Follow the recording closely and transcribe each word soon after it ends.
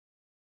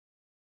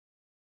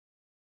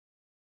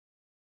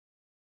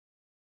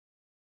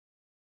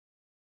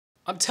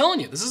I'm telling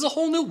you, this is a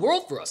whole new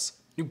world for us.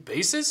 New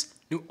bases,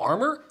 new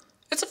armor.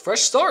 It's a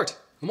fresh start.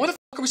 And why the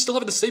fuck are we still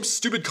having the same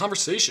stupid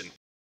conversation?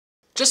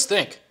 Just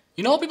think.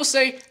 You know how people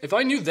say, if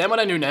I knew then what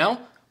I knew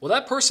now? Well,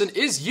 that person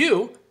is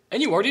you,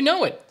 and you already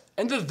know it.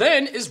 And the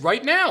then is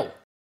right now.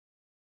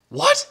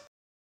 What?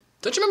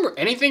 Don't you remember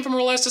anything from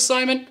our last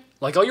assignment?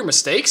 Like all your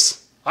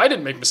mistakes? I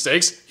didn't make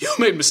mistakes. You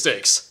made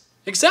mistakes.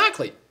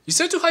 Exactly. You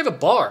set too high of a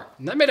bar,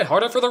 and that made it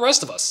harder for the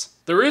rest of us.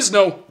 There is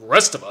no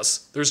rest of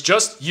us. There's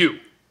just you.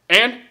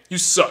 And you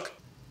suck.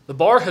 The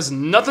bar has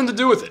nothing to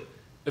do with it.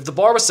 If the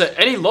bar was set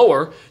any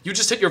lower, you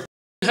just hit your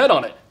head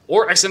on it.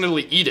 Or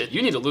accidentally eat it.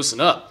 You need to loosen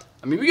up.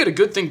 I mean, we got a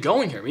good thing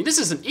going here. I mean, this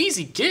is an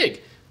easy gig.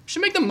 We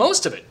should make the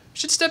most of it. We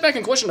should step back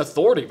and question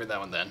authority every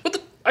now and then. What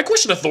the? I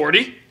question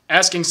authority?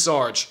 Asking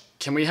Sarge,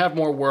 can we have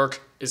more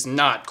work, is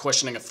not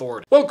questioning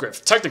authority. Well,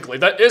 Griff, technically,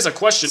 that is a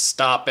question.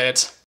 Stop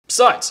it.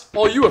 Besides,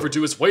 all you ever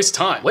do is waste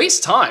time.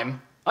 Waste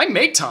time? I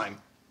make time.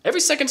 Every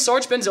second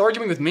Sarge spends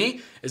arguing with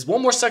me is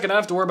one more second I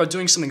have to worry about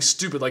doing something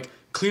stupid like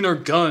clean our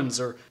guns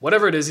or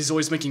whatever it is he's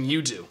always making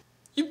you do.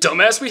 You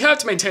dumbass, we have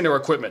to maintain our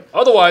equipment.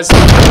 Otherwise... son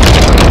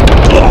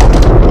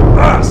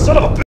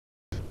of a bitch!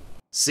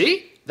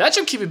 See? That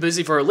should keep you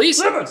busy for at least...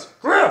 Simmons!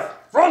 Griff!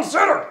 Front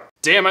center!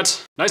 Damn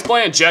it. Nice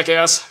plan,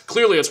 jackass.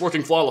 Clearly it's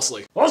working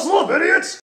flawlessly. Hustle up, idiots!